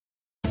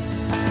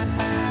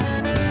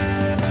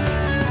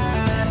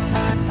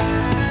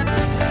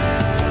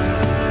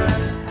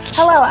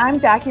Hello, I'm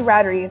Jackie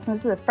Rodriguez, and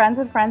this is the Friends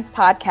with Friends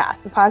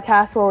podcast, the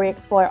podcast where we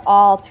explore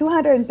all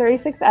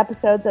 236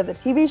 episodes of the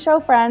TV show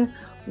Friends,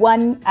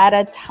 one at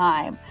a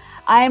time.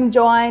 I am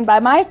joined by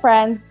my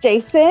friends.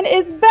 Jason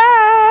is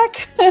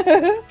back.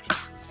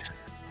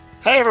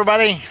 Hey,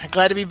 everybody.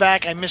 Glad to be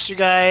back. I missed you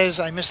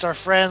guys. I missed our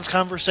friends'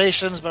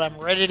 conversations, but I'm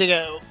ready to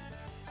go.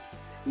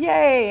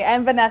 Yay.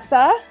 And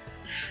Vanessa.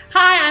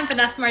 Hi, I'm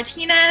Vanessa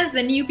Martinez,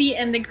 the newbie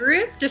in the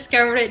group.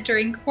 Discovered it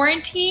during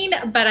quarantine,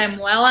 but I'm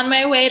well on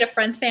my way to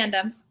Friends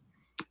fandom.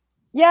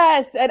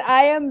 Yes, and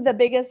I am the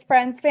biggest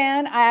Friends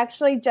fan. I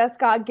actually just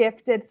got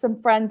gifted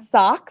some Friends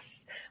socks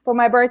for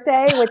my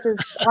birthday, which is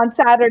on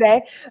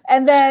Saturday.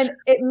 And then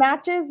it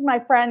matches my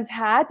friend's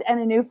hat and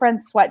a new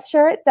Friends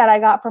sweatshirt that I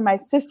got from my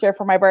sister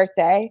for my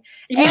birthday.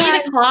 You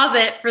need a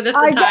closet for this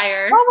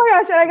attire. Oh my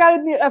gosh, and I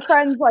got a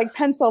Friends like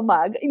pencil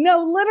mug.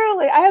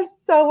 Literally, I have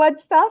so much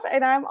stuff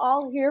and I'm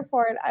all here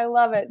for it. I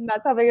love it. And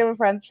that's how big of a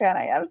Friends fan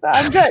I am. So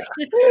I'm good.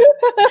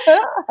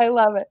 I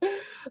love it.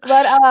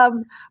 But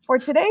for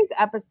today's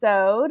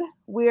episode,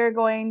 we're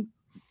going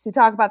to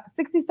talk about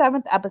the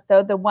 67th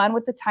episode, the one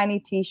with the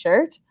tiny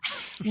t-shirt,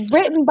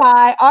 written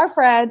by our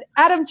friend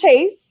Adam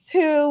Chase,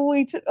 who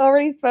we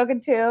already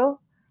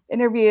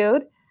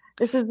interviewed.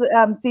 This is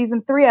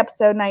season 3,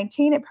 episode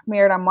 19. It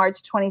premiered on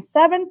March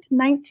 27th,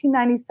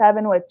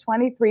 1997 with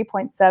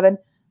 23.7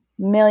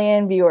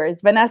 million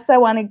viewers.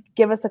 Vanessa, want to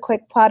give us a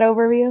quick plot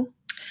overview?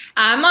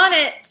 I'm on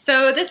it.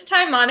 So this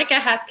time Monica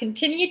has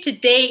continued to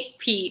date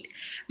Pete.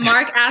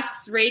 Mark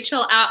asks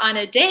Rachel out on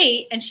a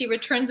date, and she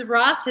returns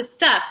Ross his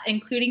stuff,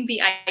 including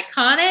the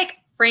iconic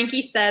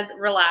Frankie Says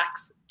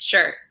Relax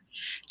shirt.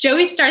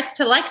 Joey starts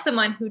to like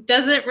someone who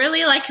doesn't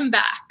really like him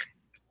back.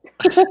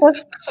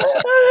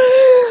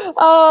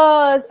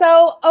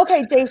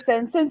 Okay,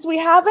 Jason, since we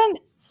haven't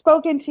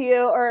spoken to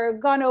you or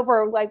gone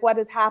over like what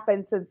has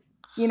happened since,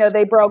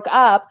 they broke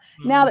up,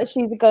 now that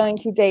she's going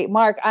to date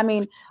Mark, I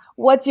mean,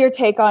 what's your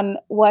take on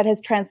what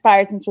has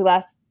transpired since we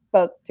last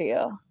spoke to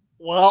you?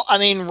 Well, I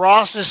mean,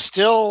 Ross is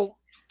still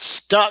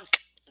stuck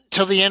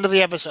till the end of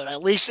the episode.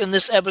 At least in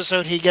this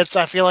episode,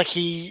 I feel like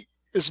he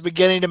is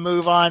beginning to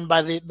move on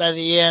by the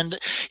end.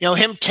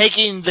 Him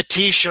taking the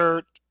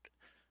t-shirt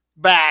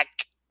back,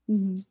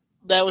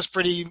 that was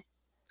pretty,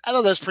 I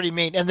thought that was pretty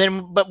mean. And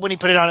then, but when he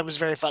put it on, it was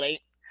very funny.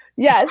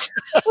 Yes.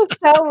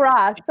 So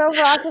Ross of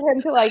him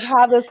to like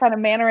have those kind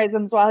of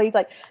mannerisms while he's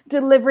like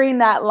delivering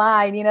that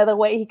line, the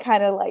way he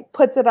kind of like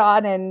puts it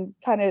on and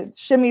kind of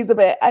shimmies a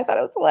bit. I thought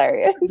it was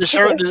hilarious. The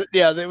shirt,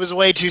 it was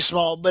way too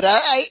small, but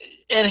I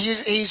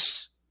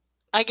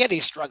get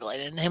he's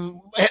struggling,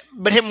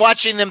 but him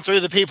watching them through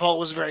the peephole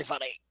was very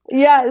funny.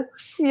 Yes,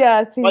 he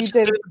did.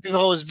 Through the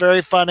peephole was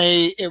very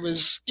funny. It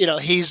was,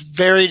 he's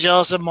very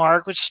jealous of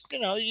Mark, which,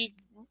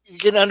 you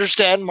can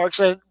understand.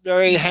 Mark's a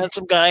very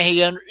handsome guy.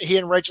 He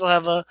and Rachel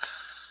have a,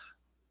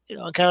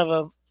 kind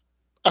of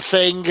a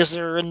thing because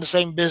they're in the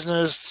same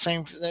business,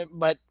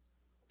 but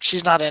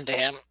she's not into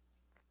him.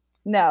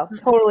 No,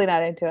 totally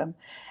not into him.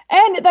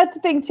 And that's the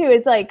thing too.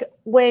 It's like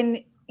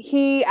when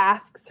he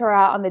asks her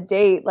out on the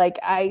date, like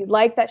I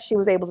like that she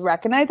was able to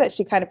recognize that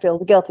she kind of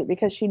feels guilty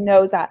because she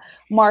knows that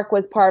Mark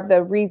was part of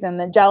the reason,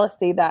 the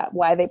jealousy that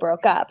why they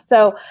broke up.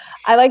 So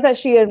I like that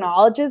she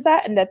acknowledges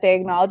that and that they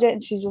acknowledge it,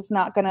 and she's just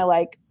not gonna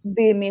like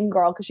be a mean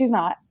girl because she's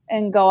not,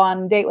 and go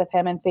on a date with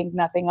him and think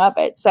nothing of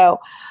it. So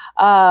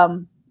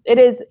it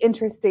is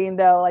interesting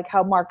though, like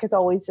how Mark is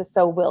always just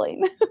so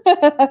willing.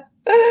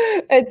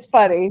 It's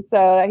funny.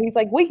 So he's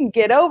like, we can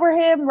get over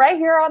him right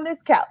here on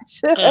this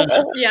couch.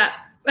 Yeah.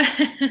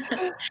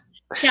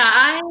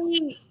 Yeah,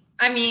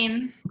 I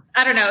mean,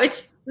 I don't know.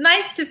 It's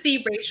nice to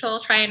see Rachel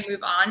try and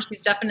move on.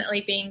 She's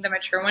definitely being the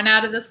mature one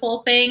out of this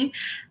whole thing.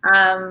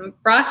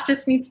 Ross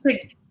just needs to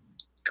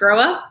grow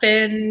up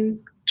and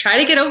try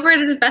to get over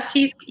it as best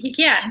he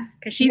can,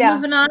 because she's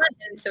moving on,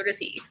 and so does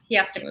he. He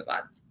has to move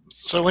on.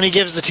 So when he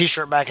gives the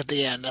t-shirt back at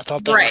the end, I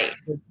thought that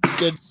was a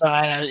good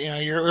sign.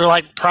 You're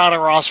like proud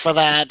of Ross for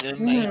that,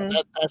 and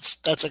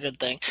that's a good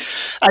thing.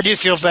 I do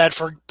feel bad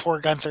for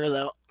poor Gunther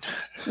though.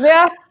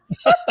 Yeah.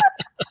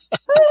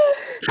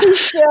 he's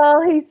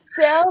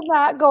still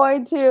not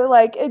going to,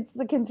 like, it's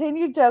the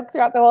continued joke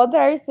throughout the whole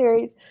entire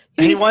series.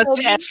 He wants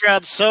to ask her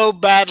out so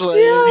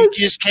badly, and he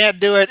just can't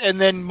do it. And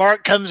then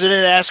Mark comes in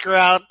and asks her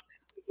out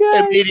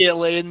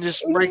immediately and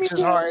just breaks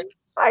his heart.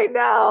 I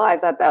know. I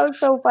thought that was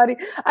so funny.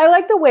 I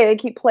like the way they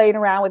keep playing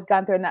around with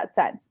Gunther in that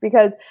sense,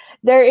 because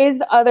there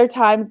is other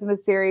times in the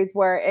series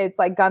where it's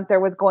like Gunther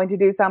was going to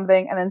do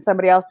something and then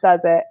somebody else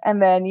does it.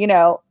 And then,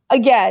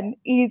 again,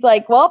 he's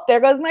like, well, there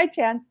goes my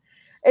chance.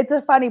 It's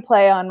a funny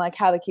play on like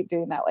how they keep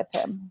doing that with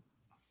him.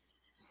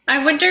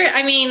 I wonder,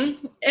 I mean,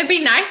 it'd be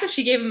nice if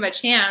she gave him a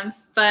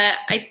chance, but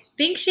I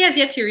think she has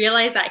yet to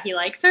realize that he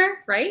likes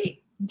her, right?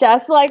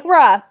 Just like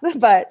Ross,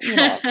 but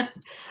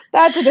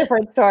that's a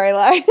different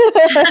storyline.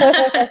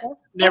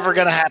 Never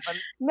gonna happen.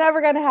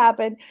 Never gonna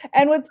happen.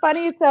 And what's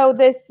funny, so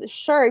this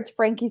shirt,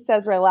 Frankie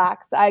Says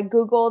Relax, I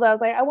Googled, I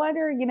was like, I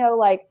wonder,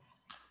 like,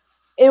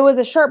 it was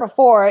a shirt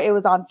before, it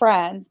was on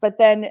Friends, but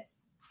then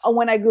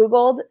when I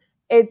Googled,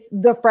 it's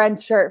the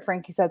friend shirt.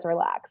 Frankie says,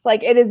 "Relax."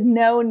 Like it is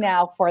known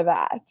now for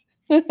that.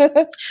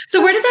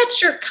 So where did that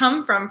shirt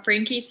come from?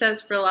 Frankie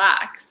says,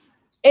 "Relax."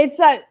 It's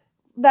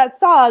that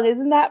song,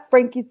 isn't that?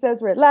 Frankie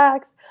says,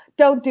 "Relax,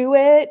 don't do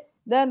it."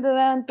 Dun, dun,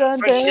 dun, dun,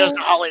 Frankie Goes dun.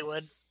 to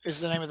Hollywood is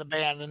the name of the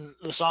band, and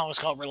the song was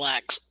called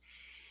 "Relax."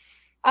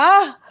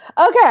 Ah,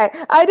 okay.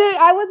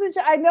 I wasn't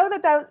sure. I know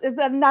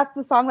that's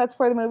the song that's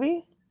for the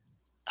movie.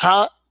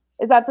 Huh?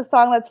 Is that the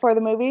song that's for the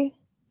movie?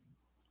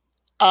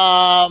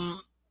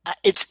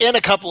 It's in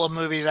a couple of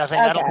movies, I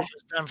think. I don't Okay. think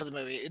it's done for the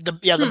movie.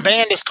 The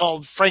band is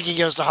called Frankie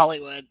Goes to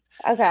Hollywood.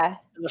 Okay.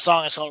 And the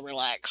song is called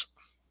 "Relax."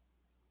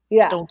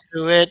 Yeah. Don't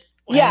do it.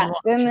 Yeah.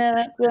 Dun, dun,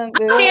 dun,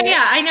 dun, Okay, dun.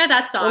 yeah, I know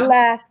that song.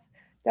 Relax.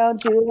 Don't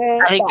do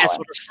it. I think That that's one.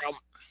 what it's from.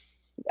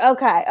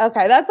 Okay.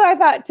 That's what I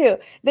thought too.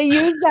 They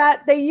use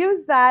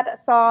that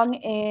song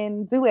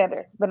in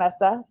Zoolander,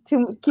 Vanessa,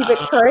 to keep it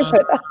current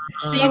with us.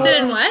 So you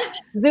said in what?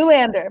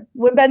 Zoolander,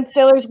 when Ben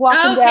Stiller's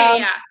walking Okay, down.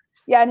 yeah.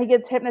 Yeah, and he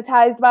gets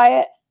hypnotized by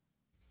it.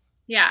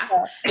 Yeah. So,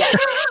 yeah.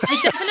 I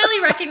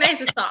definitely recognize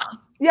the song.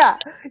 Yeah,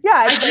 it's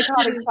I an just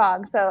iconic didn't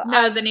song. So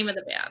know the name of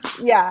the band.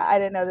 yeah, I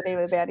didn't know the name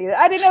of the band either.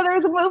 I didn't know there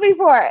was a movie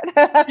for it.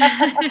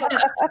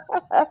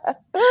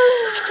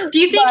 Do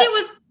you think But- it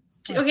was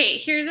okay?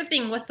 Here's the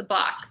thing with the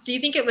box. Do you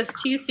think it was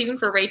too soon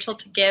for Rachel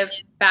to give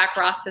back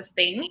Ross's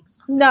things?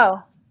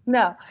 No.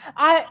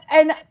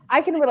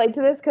 I can relate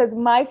to this because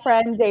my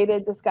friend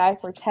dated this guy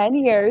for 10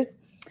 years,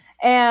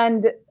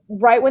 and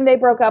right when they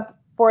broke up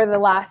for the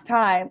last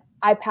time,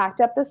 I packed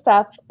up the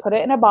stuff, put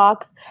it in a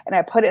box, and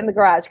I put it in the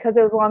garage because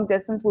it was long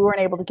distance. We weren't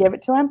able to give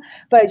it to him.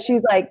 But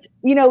she's like,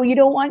 you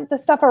don't want the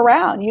stuff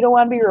around. You don't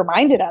want to be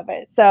reminded of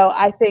it. So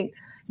I think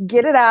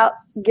get it out,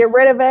 get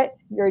rid of it.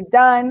 You're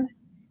done.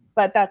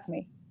 But that's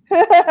me.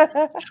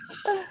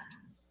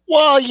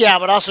 Well, yeah,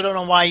 but I also don't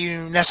know why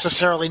you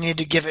necessarily need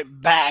to give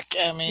it back.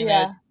 I mean,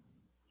 Yeah.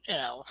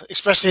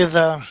 especially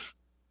the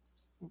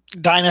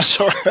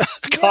dinosaur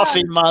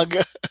coffee mug.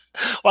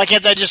 Why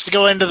can't that just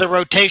go into the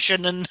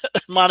rotation in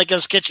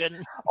Monica's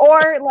kitchen?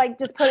 Or like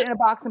just put it in a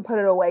box and put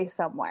it away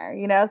somewhere,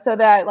 so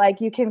that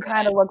like you can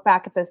kind of look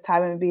back at this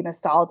time and be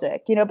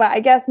nostalgic, but I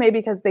guess maybe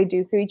because they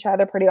do see each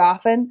other pretty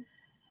often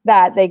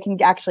that they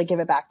can actually give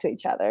it back to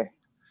each other.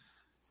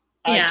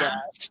 I Yeah.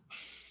 guess.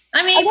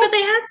 I mean, but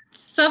they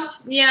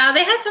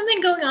had something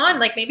going on.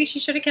 Like maybe she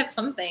should have kept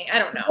something. I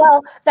don't know.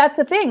 Well, that's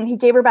the thing. He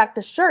gave her back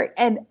the shirt.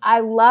 And I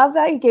love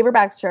that he gave her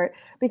back the shirt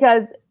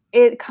because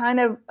it kind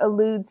of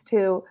alludes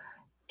to,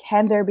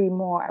 can there be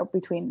more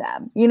between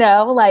them?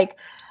 Like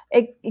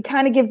it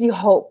kind of gives you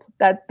hope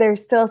that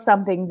there's still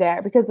something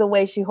there because the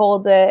way she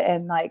holds it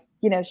and like,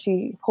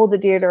 she holds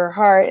it dear to her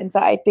heart. And so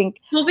I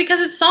think. Well, because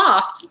it's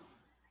soft.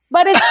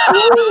 But it's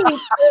sweet.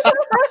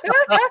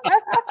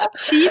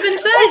 She even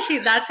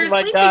said that's her Oh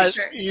my sleeping gosh,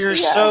 shirt. you're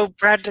Yeah. so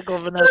practical,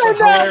 Vanessa. I know,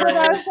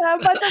 Hilarious. Vanessa,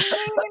 but the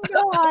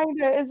meaning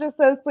behind it is just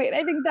so sweet. And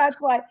I think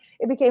that's why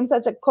it became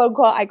such a quote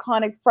unquote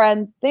iconic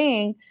Friends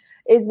thing,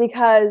 is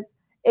because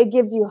it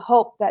gives you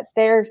hope that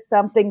there's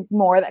something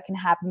more that can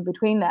happen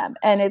between them.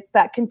 And it's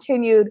that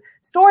continued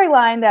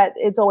storyline that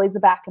it's always the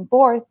back and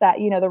forth that,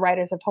 the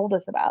writers have told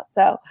us about.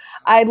 So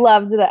I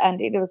loved the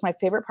ending. It was my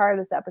favorite part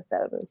of this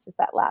episode. It was just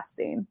that last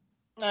scene.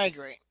 I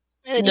agree.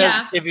 And it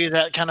does give you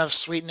that kind of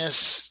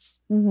sweetness,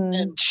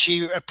 and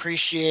she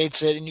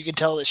appreciates it, and you can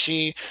tell that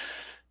she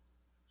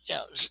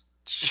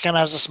kind of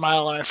has a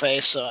smile on her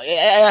face. So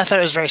I thought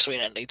it was a very sweet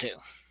ending too.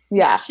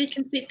 Yeah. She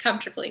can sleep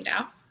comfortably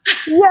now.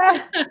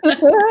 Yeah.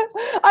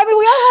 I mean,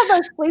 we all have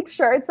those sleep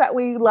shirts that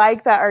we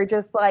like that are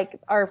just like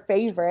our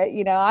favorite.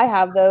 I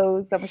have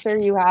those. I'm sure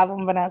you have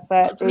them,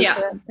 Vanessa.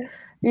 Jason.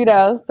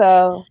 Yeah.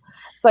 So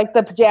it's like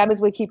the pajamas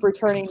we keep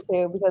returning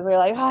to because we're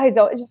like, I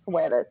don't just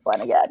wear this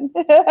one again.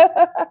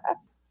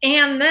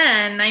 And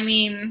then, I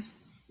mean,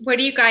 what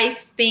do you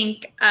guys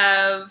think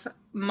of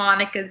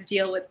Monica's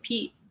deal with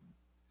Pete?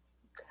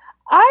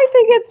 I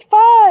think it's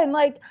fun.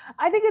 Like,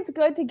 I think it's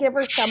good to give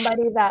her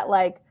somebody that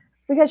like,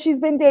 because she's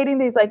been dating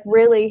these like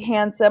really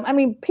handsome. I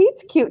mean,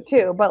 Pete's cute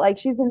too, but like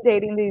she's been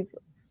dating these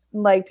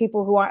like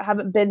people who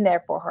haven't been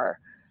there for her.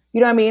 You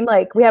know what I mean?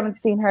 Like we haven't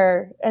seen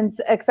her, and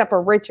except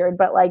for Richard,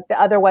 but like the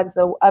other ones,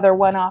 the other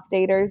one-off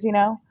daters,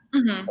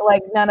 Mm-hmm.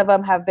 like none of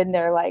them have been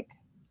there like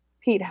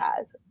Pete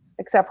has,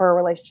 except for her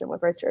relationship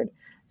with Richard.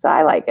 So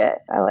I like it.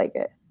 I like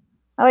him.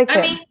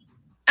 I mean,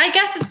 I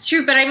guess it's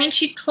true, but I mean,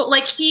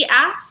 he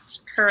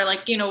asked her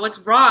like, what's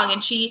wrong,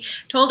 and she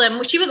told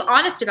him. She was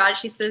honest about it.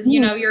 She says,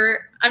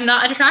 I'm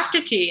not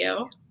attracted to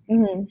you,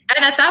 and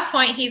at that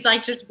point, he's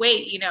like, just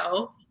wait,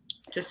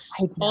 just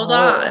hold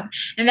on,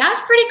 and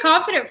that's pretty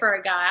confident for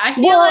a guy. I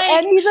feel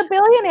and he's a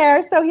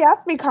billionaire, so he has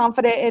to be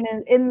confident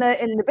in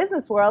the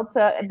business world.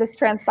 So this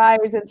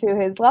transpires into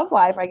his love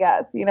life, I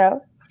guess.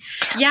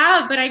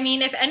 Yeah, but I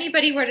mean, if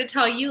anybody were to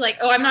tell you like,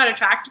 oh, I'm not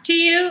attracted to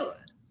you,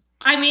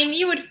 I mean,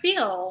 you would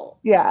feel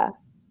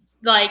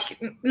like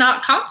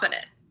not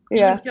confident.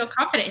 You would feel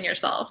confident in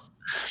yourself.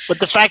 But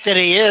the fact that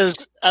he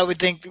is, I would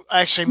think,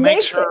 actually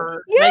makes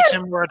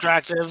him more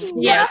attractive.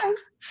 Yeah.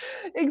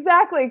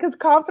 Exactly, because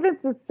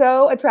confidence is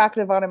so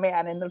attractive on a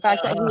man, and the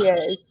fact that he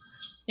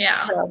is.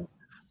 Yeah. So,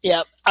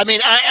 Yeah, I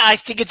mean, I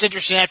think it's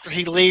interesting after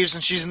he leaves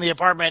and she's in the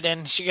apartment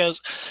and she goes,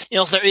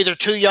 if they're either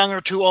too young or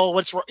too old,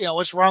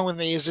 what's wrong with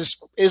me? Is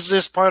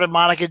this part of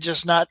Monica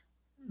just not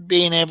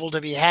being able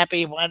to be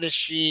happy? Why does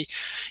she,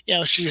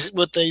 she's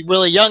with the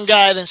really young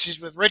guy, then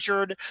she's with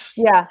Richard,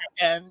 Yeah.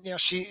 and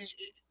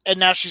and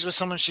now she's with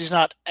someone she's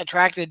not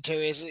attracted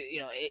to.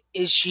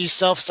 Is she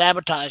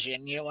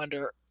self-sabotaging?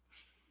 Under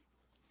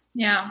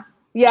Yeah.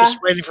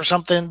 just waiting for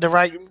something the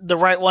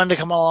right one to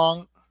come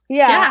along.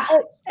 Yeah.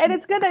 And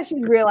it's good that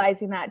she's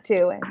realizing that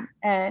too.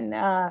 And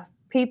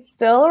Pete's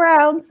still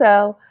around,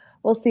 so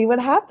we'll see what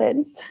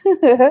happens.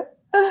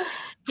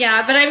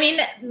 Yeah, but I mean,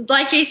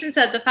 like Jason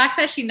said, the fact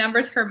that she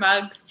numbers her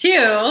mugs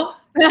too,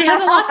 she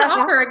has a lot to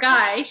offer a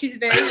guy. She's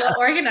very well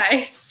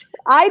organized.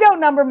 I don't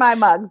number my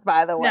mugs,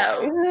 by the way.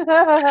 No.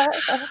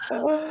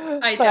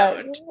 I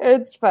don't.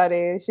 It's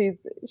funny. She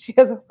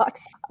has a lot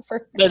to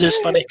offer. That is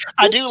funny.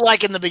 I do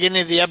like in the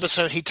beginning of the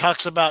episode, he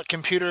talks about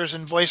computers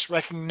and voice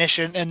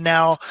recognition, and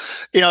now,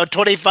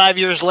 25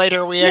 years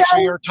later, we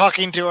actually are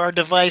talking to our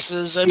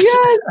devices, and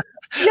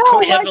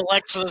we have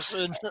Alexis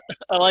and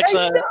Alexa.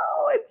 I know,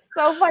 it's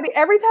so funny.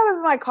 Every time I'm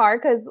in my car,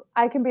 because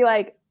I can be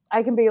like,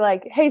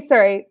 hey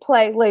Siri,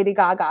 play Lady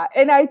Gaga.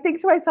 And I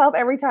think to myself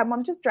every time,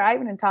 I'm just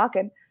driving and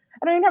talking.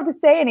 I don't even have to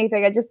say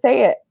anything. I just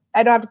say it.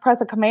 I don't have to press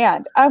a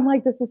command. I'm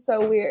like, this is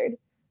so weird.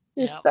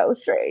 It's so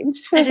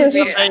strange. It is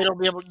weird.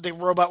 Someday the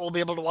robot will be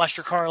able to wash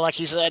your car, like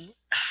he said.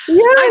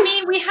 Yeah. I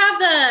mean, we have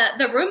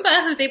the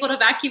Roomba who's able to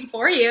vacuum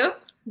for you.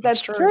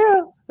 That's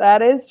true.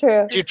 That is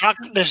true.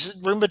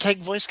 Does Roomba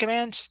take voice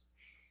commands?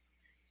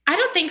 I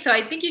don't think so.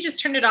 I think you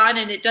just turn it on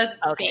and it does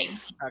its thing.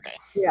 Okay.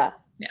 Yeah.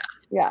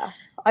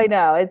 I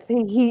know. It's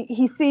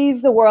he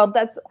sees the world.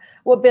 That's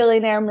what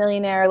billionaire,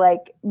 millionaire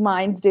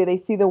minds do. They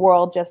see the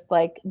world just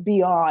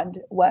beyond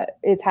what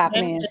is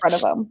happening in front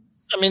of them.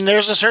 I mean,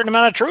 there's a certain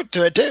amount of truth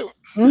to it too.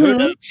 Mm-hmm. Who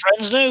knew?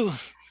 Friends knew.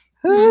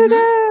 Who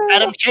knew?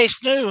 Adam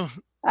Chase knew.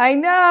 I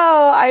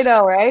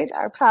know, right?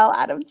 Our pal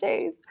Adam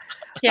Chase.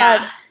 Yeah.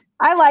 But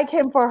I like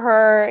him for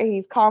her.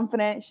 He's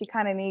confident. She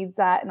kind of needs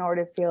that in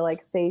order to feel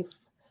safe.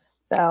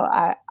 So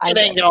it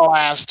ain't gonna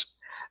last.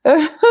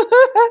 The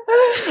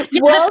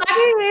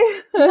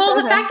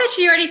fact that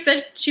she already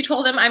said, she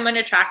told him, I'm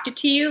unattracted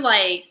to you,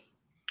 the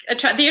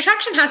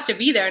attraction has to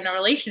be there in a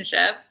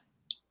relationship.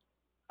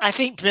 I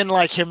think men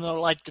like him though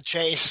like the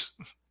chase.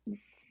 Of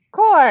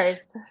course.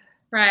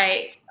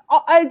 Right.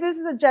 This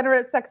is a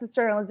generous sexist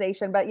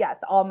generalization, but yes,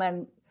 all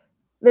men,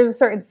 there's a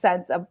certain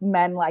sense of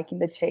men liking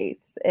the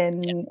chase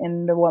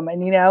in the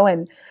woman,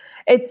 and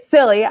it's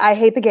silly. I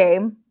hate the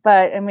game,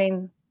 but I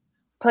mean,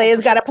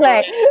 players got to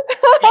play.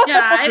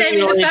 Yeah, and I mean,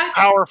 really the fact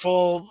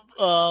powerful,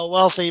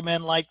 wealthy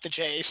men like the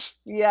chase.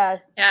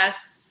 Yes.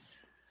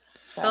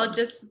 They'll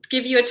just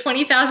give you a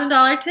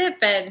 $20,000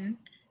 tip, and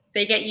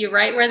they get you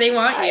right where they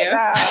want you.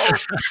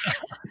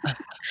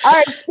 All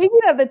right. Speaking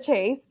of the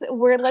chase,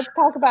 let's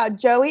talk about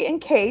Joey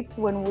and Kate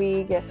when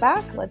we get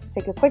back. Let's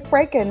take a quick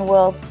break, and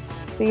we'll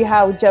see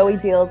how Joey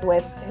deals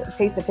with a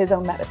taste of his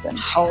own medicine.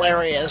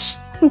 Hilarious.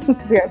 Be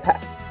right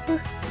back.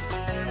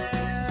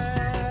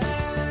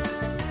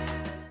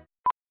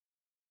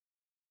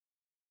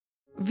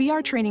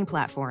 VR training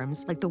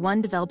platforms, like the one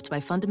developed by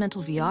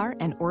Fundamental VR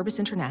and Orbis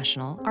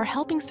International, are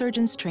helping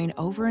surgeons train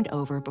over and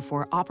over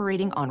before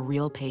operating on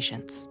real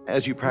patients.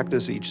 As you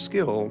practice each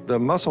skill, the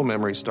muscle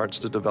memory starts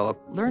to develop.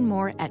 Learn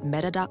more at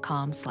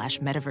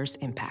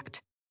meta.com/metaverseimpact.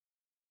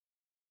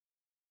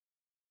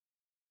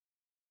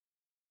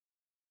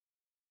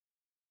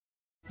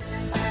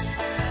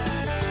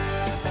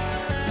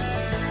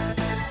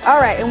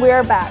 All right, and we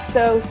are back.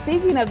 So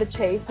speaking of the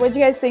chase, what did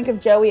you guys think of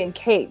Joey and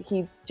Kate?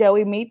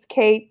 Joey meets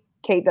Kate.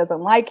 Kate doesn't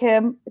like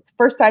him. It's the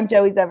first time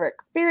Joey's ever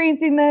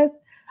experiencing this.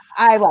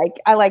 I like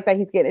that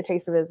he's getting a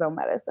taste of his own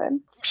medicine.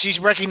 She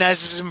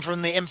recognizes him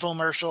from the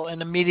infomercial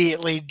and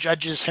immediately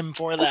judges him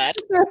for that.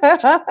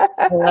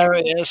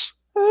 Hilarious.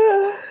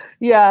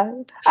 Yeah.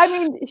 I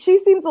mean, she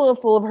seems a little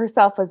full of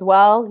herself as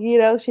well.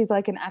 She's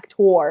like an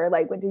actor,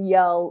 went to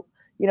Yale,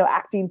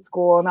 acting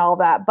school and all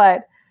that.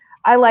 But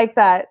I like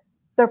that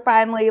they're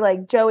finally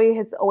Joey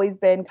has always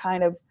been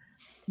kind of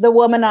the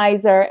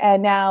womanizer,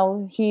 and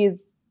now he's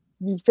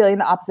feeling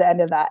the opposite end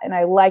of that. And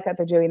I like that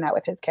they're doing that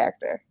with his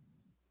character.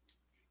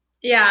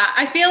 Yeah,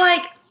 I feel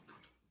like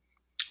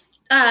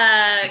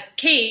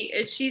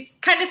Kate, she's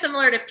kind of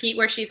similar to Pete,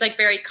 where she's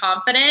very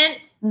confident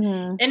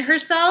in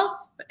herself.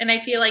 And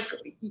I feel like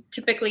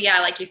typically,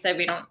 like you said,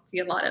 we don't see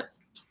a lot of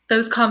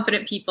those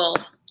confident people.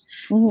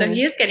 Mm-hmm. So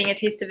he is getting a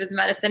taste of his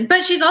medicine,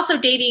 but she's also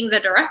dating the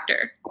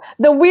director.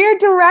 The weird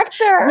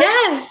director.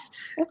 Yes.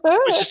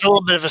 Which is a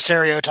little bit of a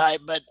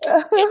stereotype, but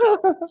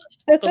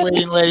the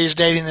leading lady's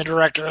dating the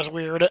director is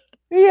weird.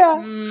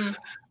 Yeah.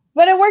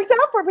 But it works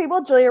out for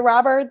people. Julia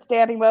Roberts,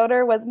 Danny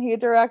Moder, wasn't he a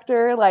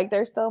director?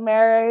 They're still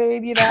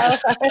married,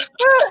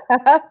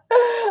 I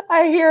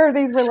hear of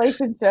these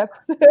relationships.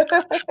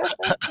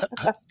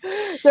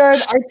 They're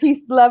an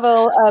artiste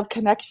level of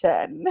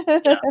connection.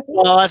 Yeah.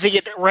 Well, I think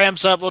it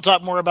ramps up. We'll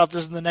talk more about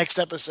this in the next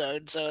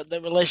episode. So the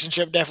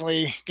relationship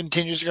definitely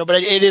continues to go. But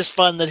it is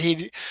fun that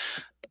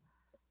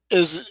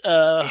is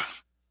a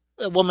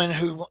woman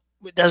who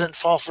doesn't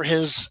fall for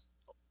his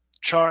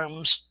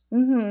charms.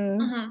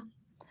 Mm-hmm. Mm-hmm.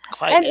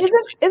 Quite. And isn't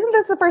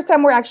this the first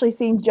time we're actually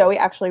seeing Joey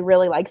actually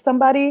really like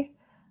somebody?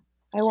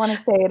 I want to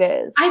say it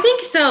is. I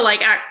think so.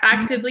 Like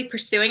actively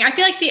pursuing. I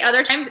feel like the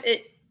other times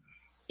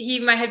he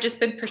might have just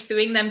been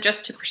pursuing them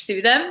just to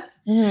pursue them.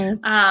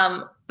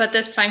 Mm-hmm. But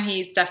this time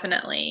he's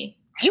definitely.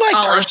 He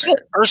liked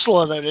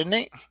Ursula though, didn't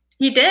he?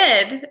 He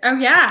did. Oh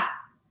yeah.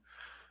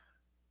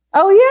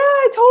 Oh yeah,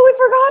 I totally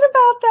forgot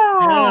about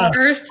that.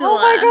 Yeah. Ursula. Oh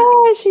my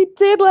gosh, he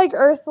did like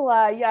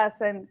Ursula. Yes,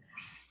 and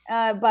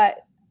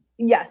but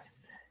yes.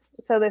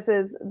 So this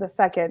is the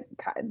second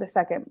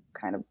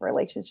kind of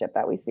relationship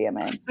that we see him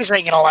in. This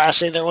ain't gonna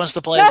last either once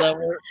the play's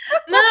over.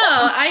 No,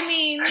 I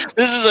mean.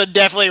 This is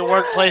definitely a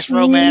workplace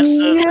romance.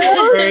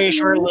 Very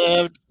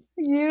short-lived.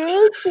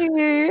 You see.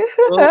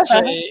 We'll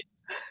see.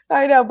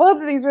 I know both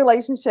of these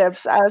relationships.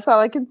 That's all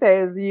I can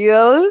say is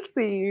you'll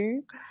see.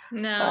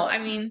 No, I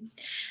mean,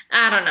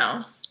 I don't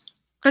know.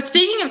 But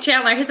speaking of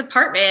Chandler, his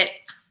apartment,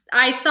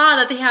 I saw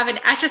that they have an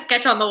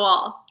Etch-a-Sketch on the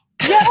wall.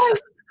 Yeah.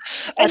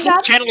 I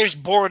think Chandler's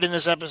bored in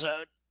this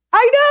episode.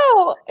 I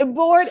know,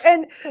 bored,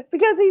 and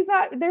because he's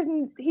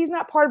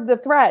not part of the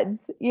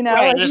threads, you know.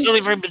 Right, like there's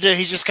nothing for him to do.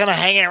 He's just kind of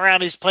hanging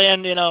around. He's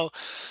playing,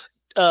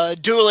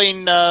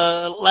 dueling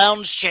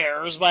lounge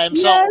chairs by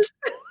himself.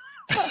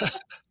 Yes.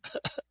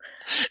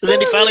 And then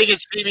he finally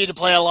gets Phoebe to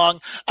play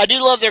along. I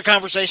do love their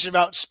conversation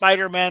about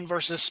Spider-Man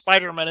versus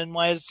Spider-Man and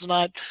why it's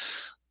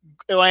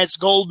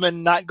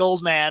Goldman, not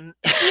Goldman.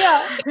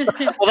 Yeah.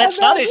 Well, that's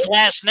not his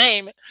last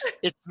name.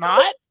 It's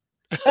not.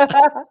 It's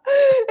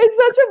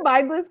such a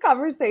mindless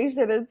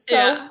conversation. It's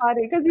so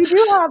funny because you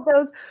do have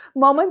those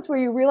moments where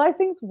you realize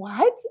things.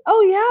 What?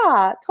 Oh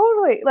yeah,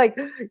 totally. Like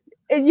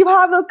you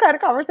have those kind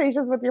of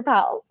conversations with your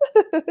pals.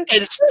 And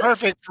it's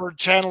perfect for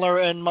Chandler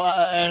and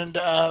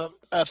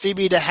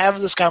Phoebe to have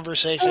this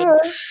conversation.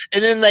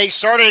 And then they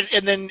started,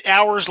 and then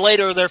hours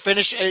later they're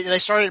finished. They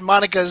started at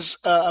Monica's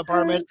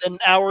apartment, and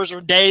hours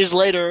or days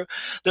later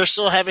they're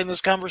still having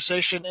this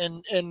conversation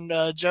in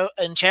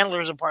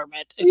Chandler's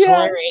apartment. It's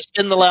hilarious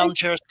in the lounge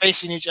chairs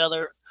facing each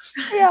other.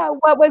 Yeah,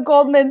 what would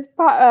Goldman's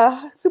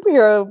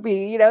superhero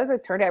be? You know, to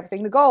turn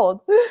everything to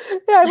gold.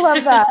 Yeah, I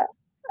love that.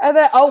 And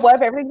then, what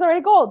if everything's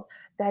already gold?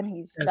 Then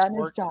he's done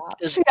his job.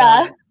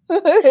 Yeah.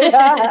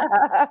 Yeah.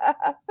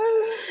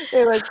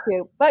 It was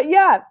cute. But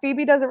yeah,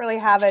 Phoebe doesn't really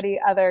have any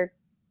other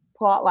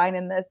plot line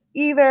in this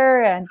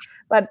either.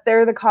 But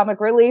they're the comic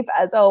relief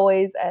as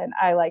always. And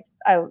I like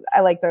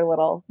their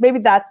little, maybe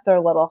that's their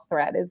little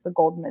thread is the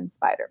Goldman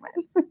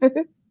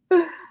Spider-Man.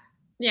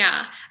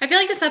 Yeah. I feel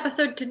like this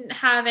episode didn't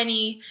have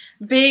any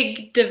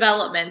big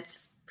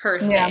developments per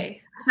se.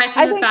 Yeah. Aside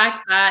from the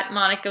fact that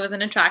Monica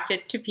wasn't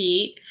attracted to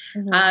Pete.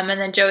 Mm-hmm. And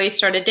then Joey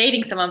started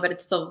dating someone,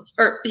 but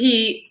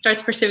he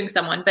starts pursuing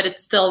someone, but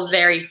it's still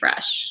very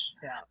fresh.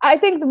 Yeah. I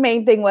think the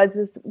main thing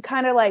was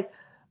kind of like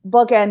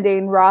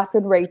bookending Ross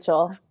and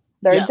Rachel.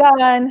 They're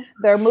done.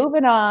 They're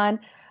moving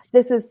on.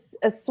 This is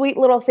a sweet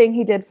little thing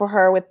he did for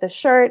her with the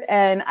shirt.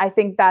 And I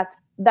think that's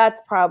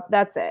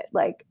it.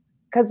 Like,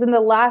 cause in the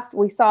last,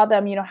 we saw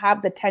them,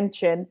 have the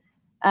tension,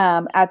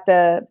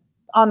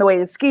 on the way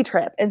to the ski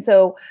trip. And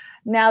so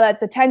now that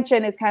the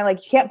tension is kind of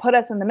like, you can't put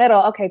us in the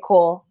middle. Okay,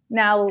 cool.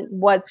 Now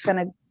what's going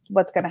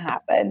to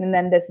happen? And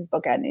then this is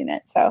bookending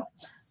it. So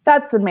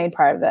that's the main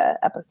part of the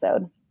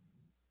episode.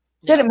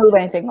 Didn't move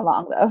anything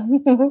along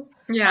though.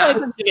 Yeah.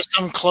 Give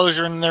some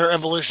closure in their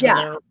evolution of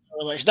their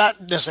relationship.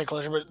 Not necessarily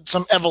closure, but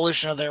some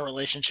evolution of their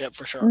relationship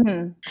for sure.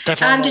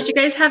 Mm-hmm. Did you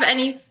guys have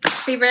any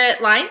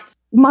favorite lines?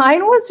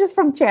 Mine was just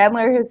from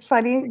Chandler, his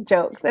funny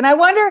jokes. And I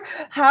wonder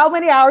how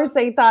many hours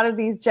they thought of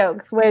these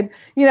jokes when,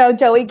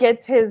 Joey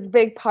gets his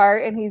big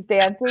part and he's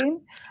dancing.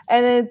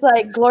 And then it's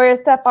like, Gloria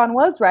Estefan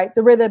was right.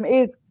 The rhythm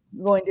is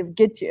going to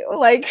get you.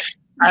 Like,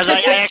 I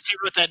actually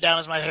wrote that down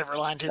as my favorite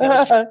line too.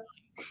 The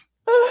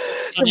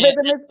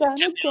rhythm is gonna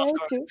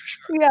get you.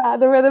 Yeah,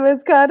 the rhythm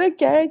is gonna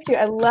get you.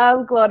 I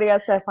love Gloria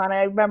Estefan.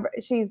 I remember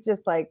she's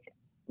just like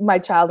my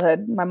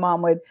childhood. My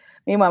mom would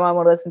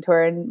listen to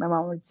her, and my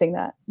mom would sing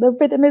that. The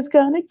rhythm is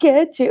gonna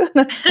get you.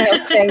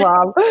 Okay,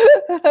 Mom.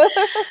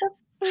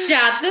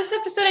 Yeah, this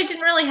episode I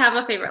didn't really have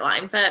a favorite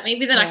line, but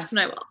maybe the next one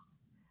I will.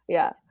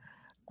 Yeah.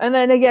 And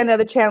then again,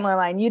 another Chandler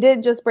line. You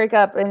didn't just break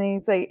up. And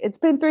he's like, it's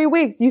been 3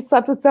 weeks. You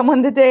slept with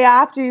someone the day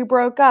after you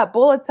broke up.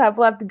 Bullets have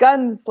left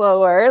guns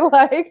slower.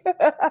 Like,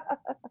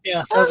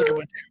 yeah, that was a good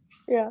one.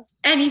 Yeah.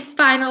 Any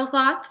final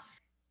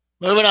thoughts?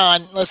 Moving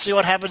on. Let's see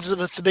what happens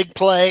with the big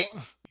play.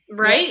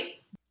 Right?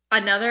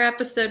 Another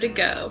episode to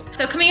go.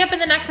 So coming up in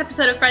the next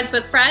episode of Friends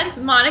with Friends,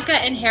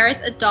 Monica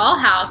inherits a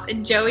dollhouse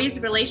and Joey's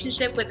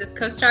relationship with his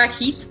co-star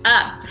heats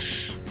up.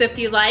 So if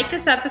you like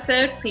this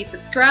episode, please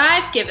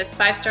subscribe, give us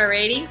 5-star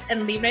ratings,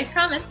 and leave nice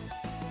comments.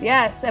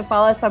 Yes, and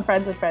follow us on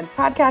Friends with Friends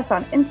podcast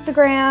on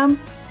Instagram,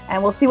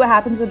 and we'll see what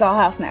happens with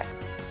Dollhouse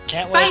next.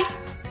 Can't wait.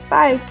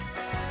 Bye. Bye.